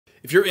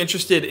If you're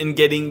interested in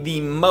getting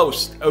the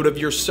most out of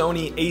your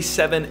Sony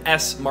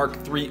A7S Mark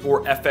III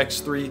or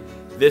FX3,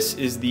 this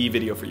is the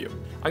video for you.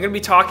 I'm gonna be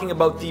talking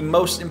about the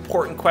most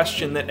important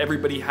question that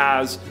everybody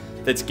has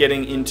that's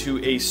getting into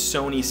a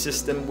Sony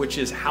system, which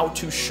is how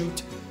to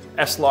shoot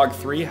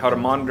S-Log3, how to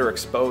monitor,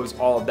 expose,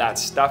 all of that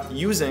stuff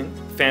using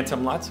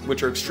Phantom LUTs,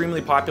 which are extremely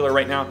popular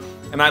right now,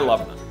 and I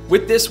love them.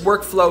 With this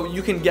workflow,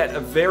 you can get a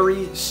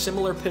very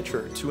similar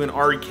picture to an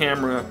ARRI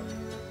camera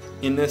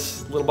in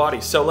this little body.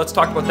 So let's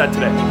talk about that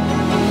today.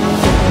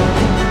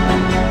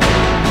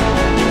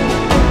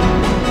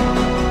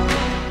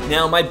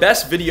 Now, my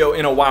best video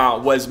in a while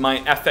was my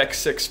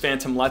FX6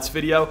 Phantom LUTs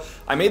video.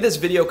 I made this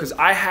video because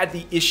I had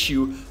the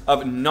issue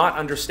of not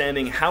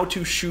understanding how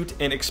to shoot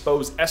and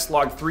expose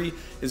S-Log3,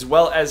 as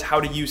well as how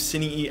to use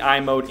Cine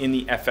EI mode in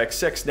the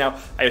FX6. Now,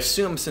 I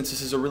assume since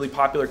this is a really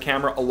popular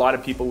camera, a lot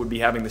of people would be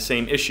having the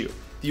same issue.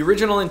 The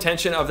original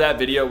intention of that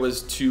video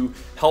was to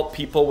help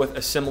people with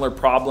a similar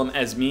problem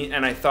as me,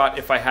 and I thought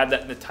if I had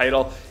that in the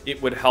title,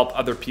 it would help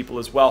other people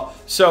as well.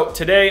 So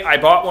today I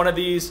bought one of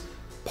these,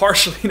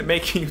 partially to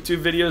make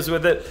YouTube videos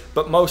with it,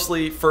 but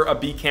mostly for a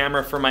B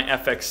camera for my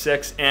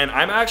FX6, and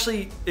I'm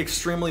actually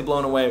extremely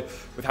blown away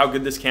with how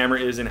good this camera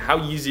is and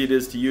how easy it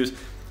is to use.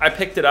 I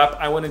picked it up,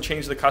 I went and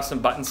changed the custom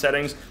button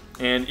settings,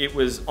 and it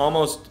was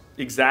almost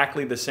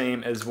exactly the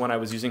same as when I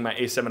was using my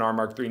A7R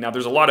Mark III. Now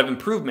there's a lot of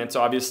improvements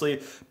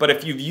obviously, but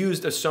if you've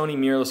used a Sony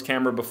mirrorless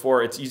camera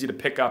before, it's easy to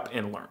pick up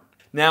and learn.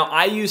 Now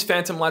I use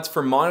Phantom LUTs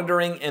for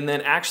monitoring and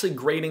then actually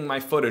grading my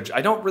footage.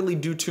 I don't really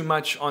do too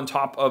much on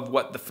top of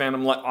what the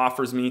Phantom LUT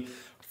offers me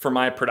for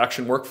my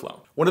production workflow.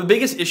 One of the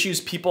biggest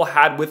issues people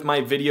had with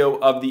my video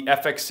of the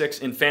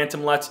FX6 in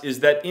Phantom LUTs is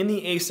that in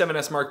the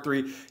A7S Mark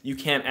III, you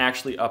can't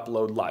actually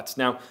upload LUTs.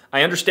 Now,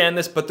 I understand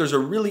this, but there's a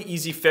really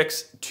easy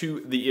fix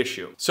to the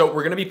issue. So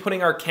we're gonna be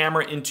putting our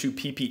camera into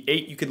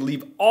PP8. You could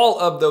leave all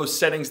of those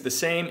settings the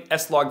same,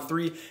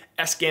 S-Log3,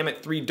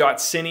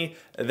 sgamut3.cine.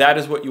 That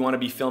is what you wanna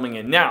be filming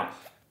in. Now,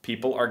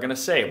 people are gonna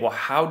say, well,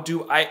 how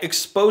do I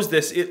expose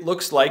this? It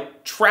looks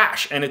like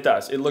trash, and it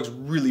does. It looks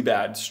really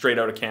bad straight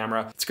out of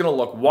camera. It's gonna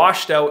look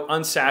washed out,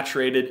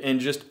 unsaturated, and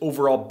just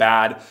overall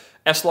bad.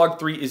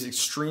 S-Log3 is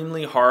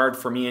extremely hard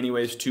for me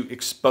anyways to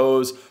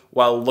expose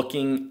while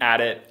looking at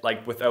it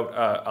like without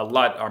a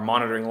LUT or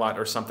monitoring LUT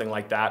or something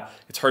like that.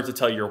 It's hard to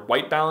tell your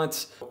white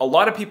balance. A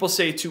lot of people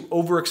say to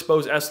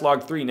overexpose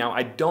S-Log3. Now,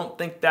 I don't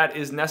think that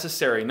is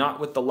necessary, not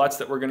with the LUTs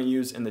that we're gonna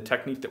use and the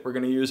technique that we're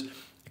gonna use.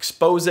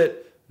 Expose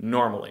it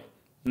normally.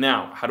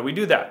 Now, how do we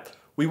do that?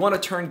 We want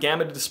to turn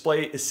Gamma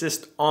Display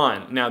Assist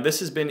on. Now, this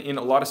has been in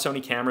a lot of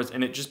Sony cameras,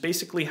 and it just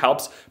basically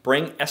helps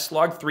bring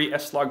S-Log3,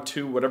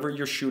 S-Log2, whatever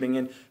you're shooting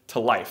in, to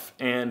life.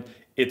 And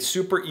it's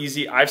super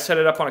easy. I've set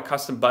it up on a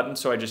custom button,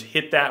 so I just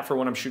hit that for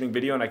when I'm shooting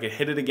video, and I can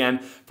hit it again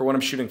for when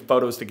I'm shooting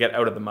photos to get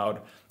out of the mode.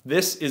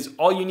 This is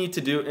all you need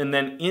to do, and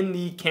then in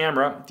the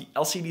camera, the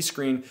LCD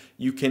screen,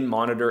 you can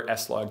monitor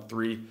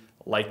S-Log3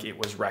 like it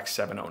was Rec.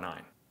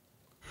 709.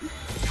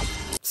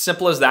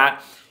 Simple as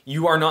that.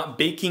 You are not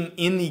baking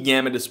in the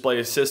Gamma Display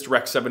Assist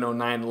Rec.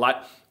 709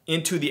 LUT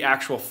into the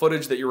actual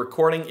footage that you're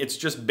recording. It's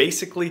just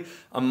basically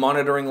a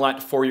monitoring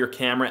LUT for your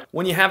camera.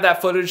 When you have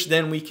that footage,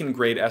 then we can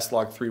grade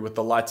S-Log3 with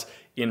the LUTs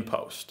in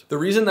post. The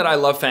reason that I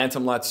love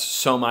Phantom LUTs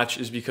so much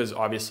is because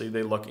obviously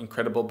they look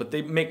incredible, but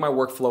they make my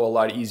workflow a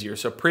lot easier.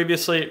 So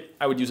previously,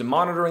 I would use a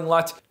monitoring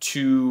LUT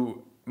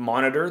to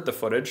monitor the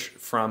footage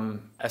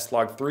from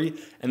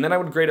S-Log3, and then I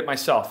would grade it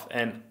myself.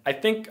 And I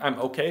think I'm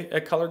okay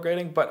at color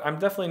grading, but I'm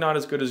definitely not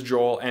as good as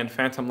Joel, and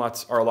Phantom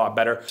LUTs are a lot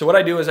better. So what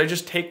I do is I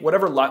just take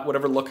whatever LUT,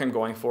 whatever look I'm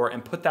going for,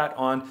 and put that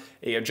on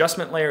a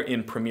adjustment layer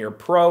in Premiere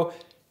Pro.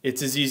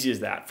 It's as easy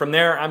as that. From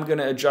there, I'm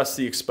gonna adjust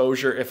the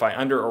exposure if I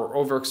under or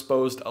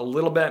overexposed a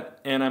little bit,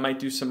 and I might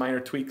do some minor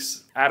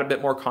tweaks, add a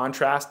bit more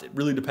contrast. It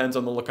really depends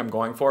on the look I'm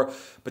going for,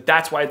 but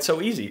that's why it's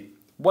so easy.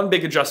 One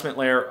big adjustment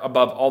layer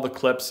above all the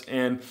clips,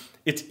 and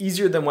it's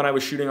easier than when I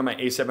was shooting on my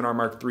A7R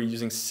Mark III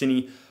using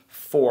Cine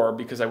 4,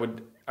 because I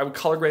would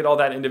color grade all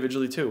that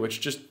individually too, which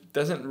just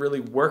doesn't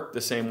really work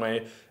the same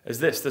way as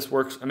this. This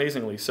works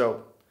amazingly,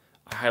 so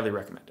I highly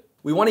recommend it.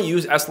 We want to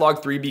use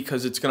S-Log3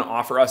 because it's going to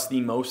offer us the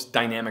most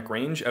dynamic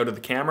range out of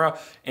the camera,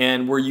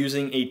 and we're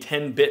using a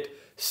 10-bit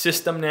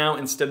system now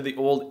instead of the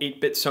old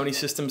 8-bit Sony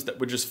systems that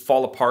would just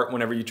fall apart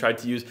whenever you tried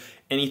to use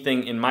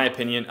anything, in my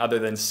opinion, other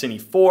than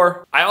Cine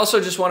 4. I also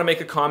just want to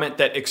make a comment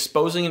that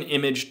exposing an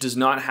image does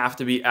not have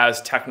to be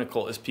as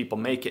technical as people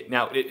make it.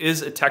 Now, it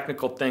is a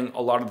technical thing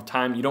a lot of the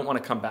time. You don't want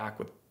to come back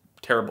with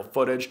terrible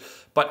footage,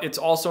 but it's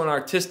also an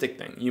artistic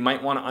thing. You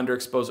might want to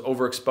underexpose,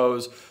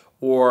 overexpose,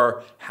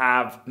 or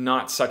have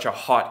not such a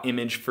hot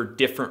image for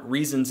different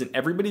reasons, and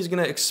everybody's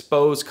going to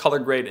expose, color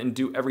grade, and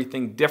do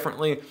everything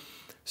differently.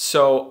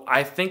 So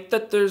I think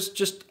that there's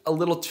just a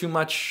little too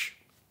much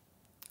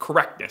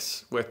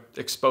correctness with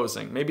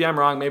exposing. Maybe I'm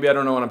wrong, maybe I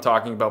don't know what I'm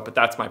talking about, but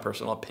that's my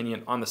personal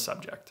opinion on the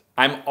subject.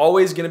 I'm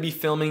always gonna be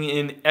filming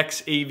in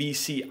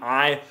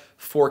XAVCI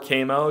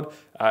 4K mode.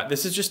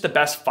 This is just the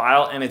best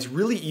file, and it's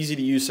really easy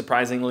to use,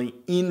 surprisingly,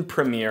 in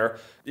Premiere.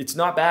 It's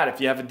not bad if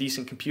you have a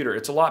decent computer.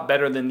 It's a lot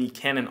better than the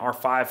Canon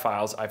R5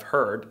 files, I've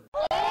heard.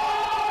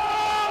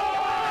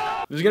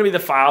 This is gonna be the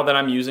file that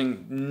I'm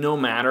using no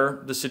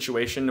matter the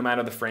situation, no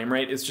matter the frame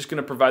rate. It's just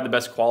gonna provide the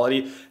best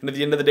quality. And at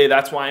the end of the day,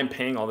 that's why I'm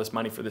paying all this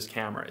money for this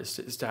camera,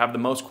 is to have the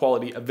most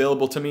quality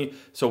available to me.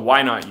 So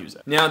why not use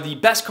it? Now, the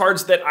best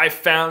cards that I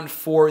found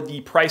for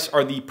the price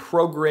are the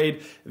Pro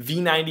Grade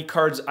V90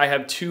 cards. I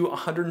have two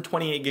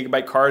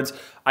 128GB cards.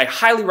 I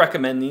highly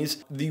recommend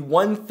these. The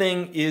one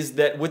thing is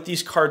that with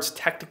these cards,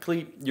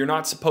 technically, you're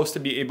not supposed to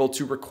be able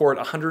to record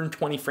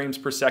 120 frames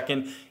per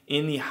second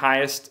in the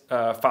highest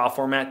file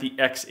format, the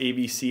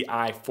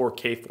XAVCI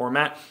 4K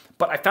format.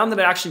 But I found that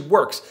it actually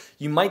works.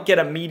 You might get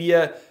a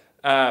media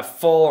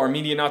full or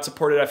media not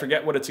supported. I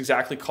forget what it's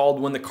exactly called.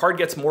 When the card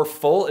gets more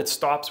full, it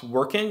stops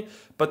working,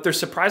 but they're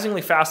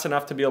surprisingly fast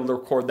enough to be able to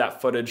record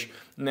that footage.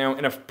 Now,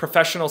 in a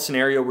professional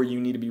scenario where you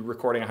need to be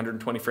recording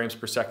 120 frames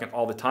per second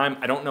all the time,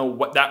 I don't know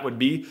what that would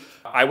be.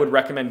 I would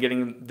recommend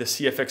getting the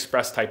CF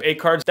Express Type A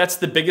cards. That's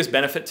the biggest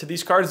benefit to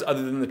these cards,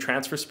 other than the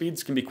transfer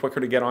speeds. It can be quicker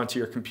to get onto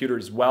your computer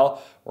as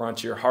well, or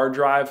onto your hard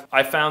drive.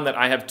 I found that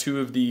I have two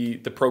of the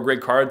Pro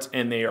Grade cards,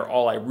 and they are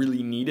all I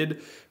really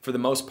needed for the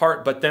most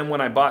part. But then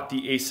when I bought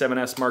the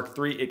A7S Mark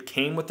III, it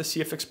came with the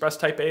CF Express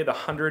Type A, the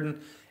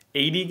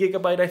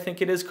 180GB, I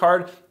think it is,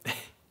 card.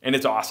 And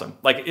it's awesome.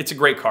 Like, it's a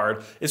great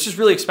card. It's just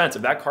really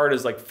expensive. That card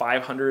is like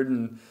 $500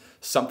 and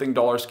something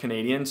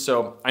Canadian.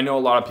 So I know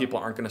a lot of people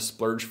aren't gonna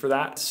splurge for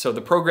that. So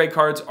the Pro Grade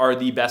cards are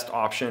the best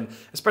option,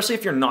 especially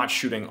if you're not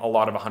shooting a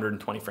lot of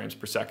 120 frames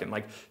per second.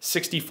 Like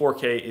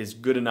 64K is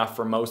good enough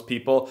for most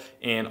people,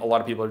 and a lot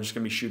of people are just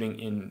gonna be shooting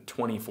in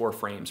 24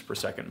 frames per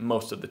second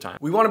most of the time.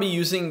 We wanna be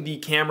using the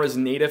camera's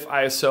native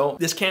ISO.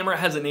 This camera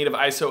has a native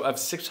ISO of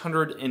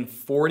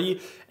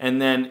 640,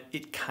 and then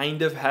it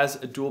kind of has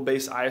a dual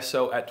base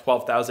ISO at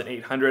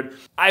 12,800.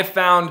 I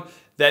found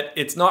that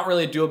it's not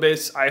really a dual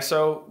base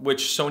ISO,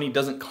 which Sony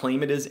doesn't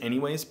claim it is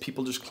anyways.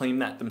 People just claim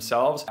that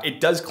themselves. It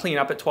does clean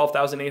up at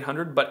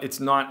 12,800, but it's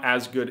not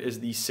as good as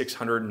the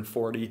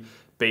 640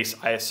 base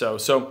ISO.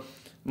 So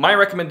my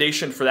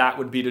recommendation for that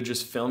would be to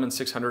just film in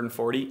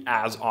 640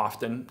 as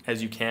often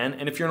as you can.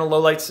 And if you're in a low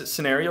light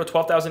scenario,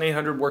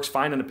 12,800 works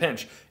fine in a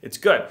pinch. It's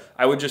good.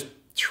 I would just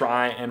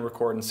try and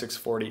record in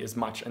 640 as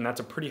much, and that's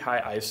a pretty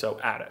high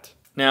ISO at it.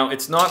 Now,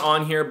 it's not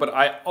on here, but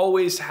I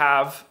always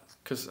have,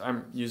 because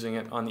I'm using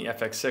it on the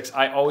FX6,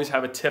 I always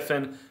have a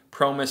Tiffen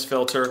Pro-Mist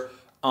filter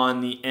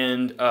on the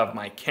end of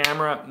my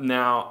camera.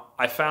 Now,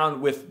 I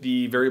found with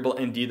the variable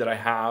ND that I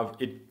have,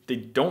 they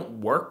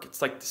don't work.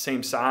 It's like the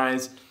same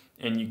size,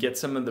 and you get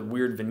some of the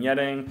weird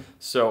vignetting.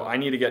 So I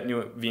need to get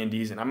new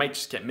VNDs, and I might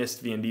just get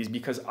missed VNDs,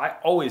 because I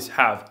always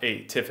have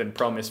a Tiffen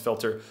Pro-Mist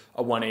filter,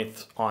 a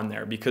 1/8 on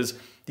there, because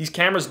these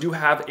cameras do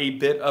have a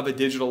bit of a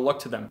digital look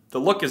to them. The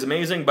look is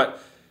amazing, but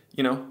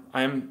you know,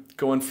 I'm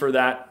going for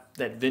that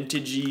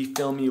vintagey,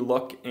 filmy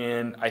look,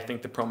 and I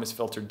think the Pro-Mist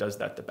filter does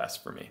that the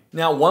best for me.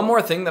 Now, one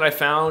more thing that I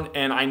found,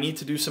 and I need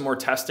to do some more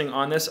testing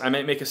on this. I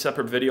might make a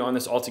separate video on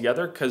this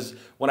altogether, because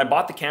when I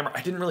bought the camera,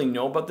 I didn't really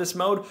know about this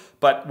mode,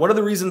 but one of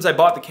the reasons I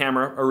bought the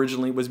camera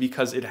originally was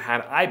because it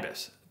had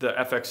IBIS. The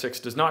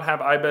FX6 does not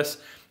have IBIS,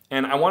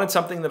 and I wanted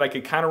something that I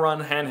could kind of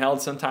run handheld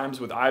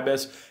sometimes with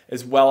IBIS,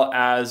 as well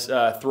as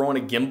throw in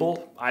a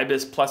gimbal.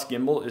 IBIS plus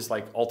gimbal is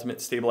like ultimate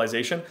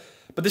stabilization,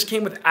 but this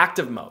came with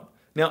active mode.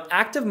 Now,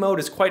 active mode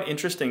is quite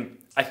interesting.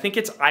 I think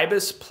it's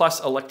IBIS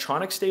plus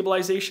electronic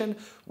stabilization,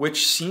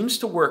 which seems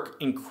to work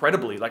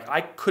incredibly. Like, I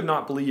could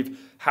not believe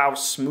how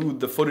smooth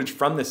the footage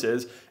from this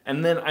is.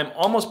 And then I'm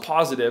almost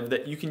positive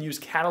that you can use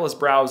Catalyst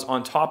Browse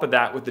on top of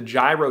that with the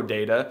gyro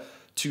data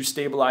to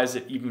stabilize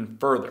it even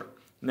further.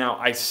 Now,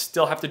 I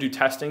still have to do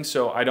testing,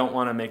 so I don't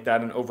want to make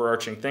that an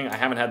overarching thing. I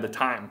haven't had the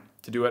time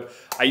to do it.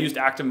 I used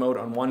active mode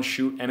on one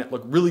shoot, and it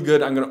looked really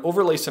good. I'm going to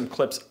overlay some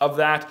clips of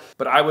that,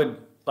 but I would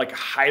like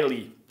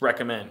highly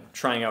recommend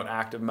trying out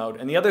active mode.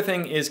 And the other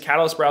thing is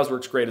Catalyst Browse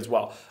works great as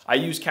well. I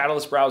use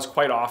Catalyst Browse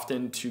quite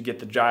often to get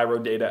the gyro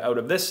data out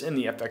of this in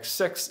the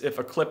FX6 if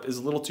a clip is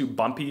a little too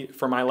bumpy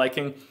for my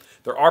liking.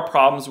 There are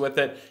problems with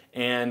it,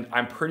 and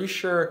I'm pretty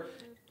sure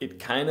it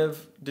kind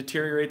of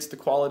deteriorates the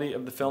quality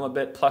of the film a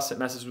bit, plus it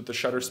messes with the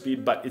shutter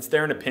speed, but it's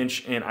there in a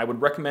pinch, and I would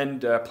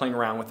recommend playing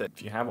around with it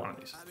if you have one of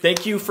these.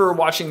 Thank you for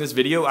watching this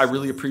video. I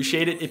really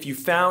appreciate it. If you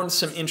found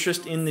some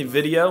interest in the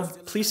video,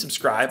 please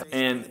subscribe,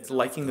 and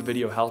liking the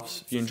video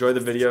helps. If you enjoy the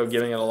video,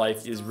 giving it a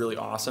like is really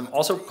awesome.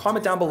 Also,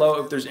 comment down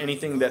below if there's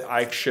anything that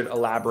I should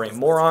elaborate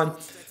more on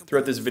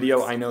throughout this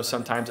video. I know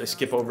sometimes I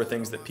skip over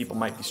things that people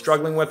might be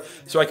struggling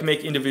with, so I can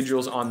make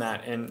individuals on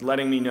that, and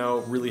letting me know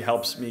really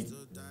helps me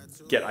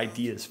get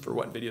ideas for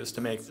what videos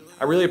to make.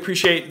 I really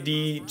appreciate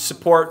the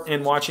support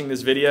in watching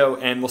this video,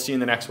 and we'll see you in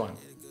the next one.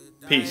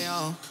 Peace.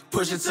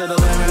 Push it to the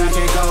limit, I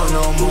can't go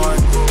no more.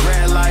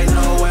 Red light,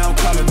 no way, I'm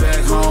coming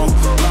back home.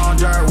 Long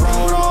dirt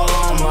road all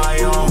on my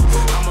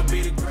own.